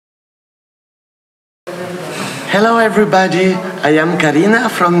Hello everybody, I am Karina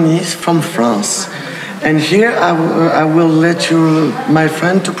from Nice, from France. And here I will let my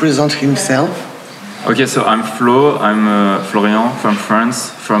friend to present himself. Okay, so I'm Flo, I'm Florian from France,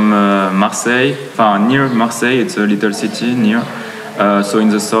 from Marseille, near Marseille, it's a little city near, so in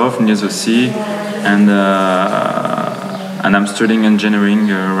the south, near the sea, and I'm studying engineering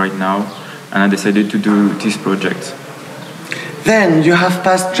right now, and I decided to do this project. Then you have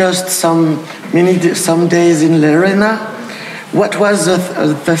passed just some days in Llerena. What was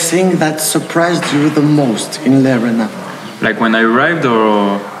the thing that surprised you the most in Llerena? Like when I arrived,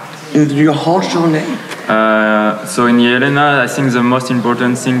 or in your whole journey? So in Llerena, I think the most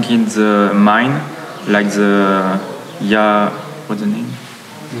important thing is the mine, like what's the name?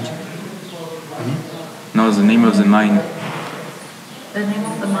 No, the name of the mine. The name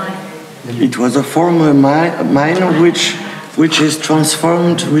of the mine. It was a former mine which was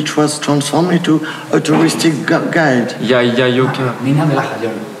transformed into a touristic guide. Mina de la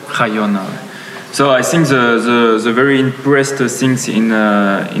Rayona. So I think the very impressed things in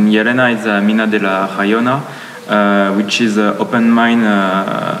Llerena is Mina de la Rayona, which is an open mine,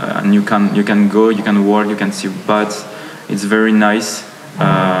 and you can go, you can walk, you can see bats. It's very nice.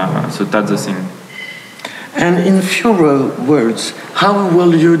 So that's the thing. And in fewer words, how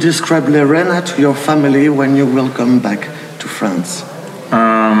will you describe Llerena to your family when you will come back to France?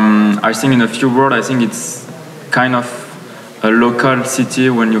 I think in a few words, I think it's kind of a local city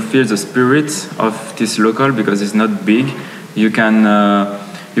when you feel the spirit of this local, because it's not big. You can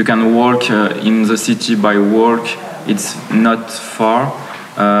walk in the city by walk. It's not far,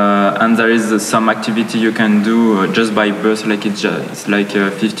 and there is some activity you can do just by bus. Like it's like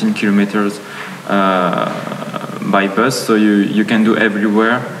 15 kilometers by bus, so you can do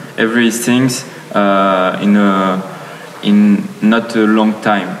everything in not a long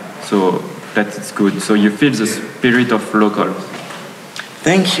time. So that's good. So you feel the spirit of local.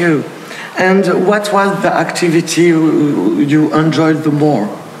 Thank you. And what was the activity you enjoyed the more?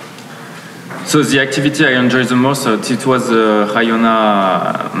 So the activity I enjoyed the most, it was the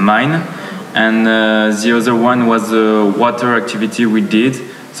Rayona mine, and the other one was the water activity we did.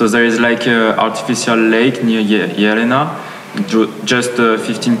 So there is like an artificial lake near Llerena, just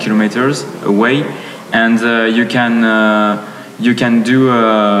 15 kilometers away, and you can do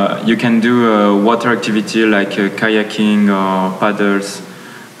water activity like kayaking or paddles.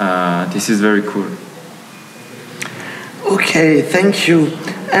 This is very cool. Okay, thank you.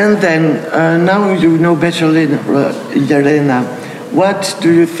 And then now you know better Llerena. What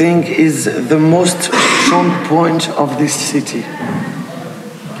do you think is the most strong point of this city?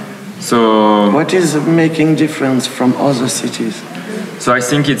 So what is making difference from other cities? So I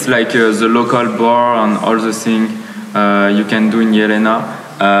think it's like the local bar and all the things you can do in Llerena.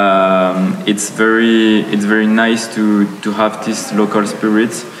 It's very nice to have this local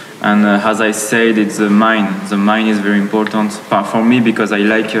spirit. And as I said, it's the mine. The mine is very important for me because I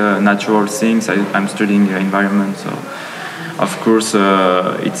like natural things. I'm studying environment, so of course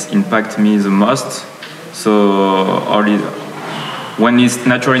it impacts me the most. So when it's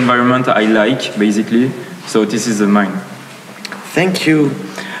natural environment, I like basically. So this is the mine. Thank you.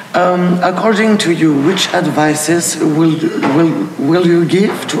 According to you, which advices will you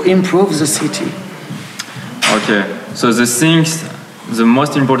give to improve the city? Okay, so the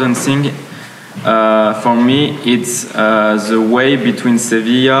most important thing for me, it's the way between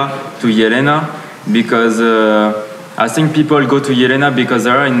Sevilla to Llerena, because I think people go to Llerena because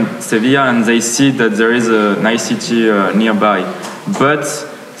they are in Sevilla and they see that there is a nice city nearby. But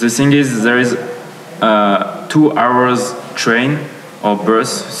the thing is, there is 2 hours train or bus,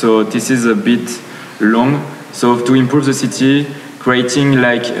 so this is a bit long. So to improve the city, creating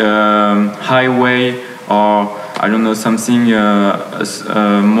like highway or I don't know, something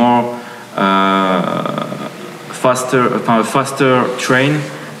more faster train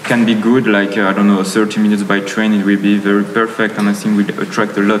can be good, like I don't know, 30 minutes by train. It will be very perfect, and I think will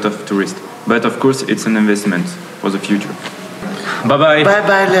attract a lot of tourists. But of course, it's an investment for the future. Bye bye. Bye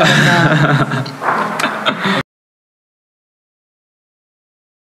bye, Llerena.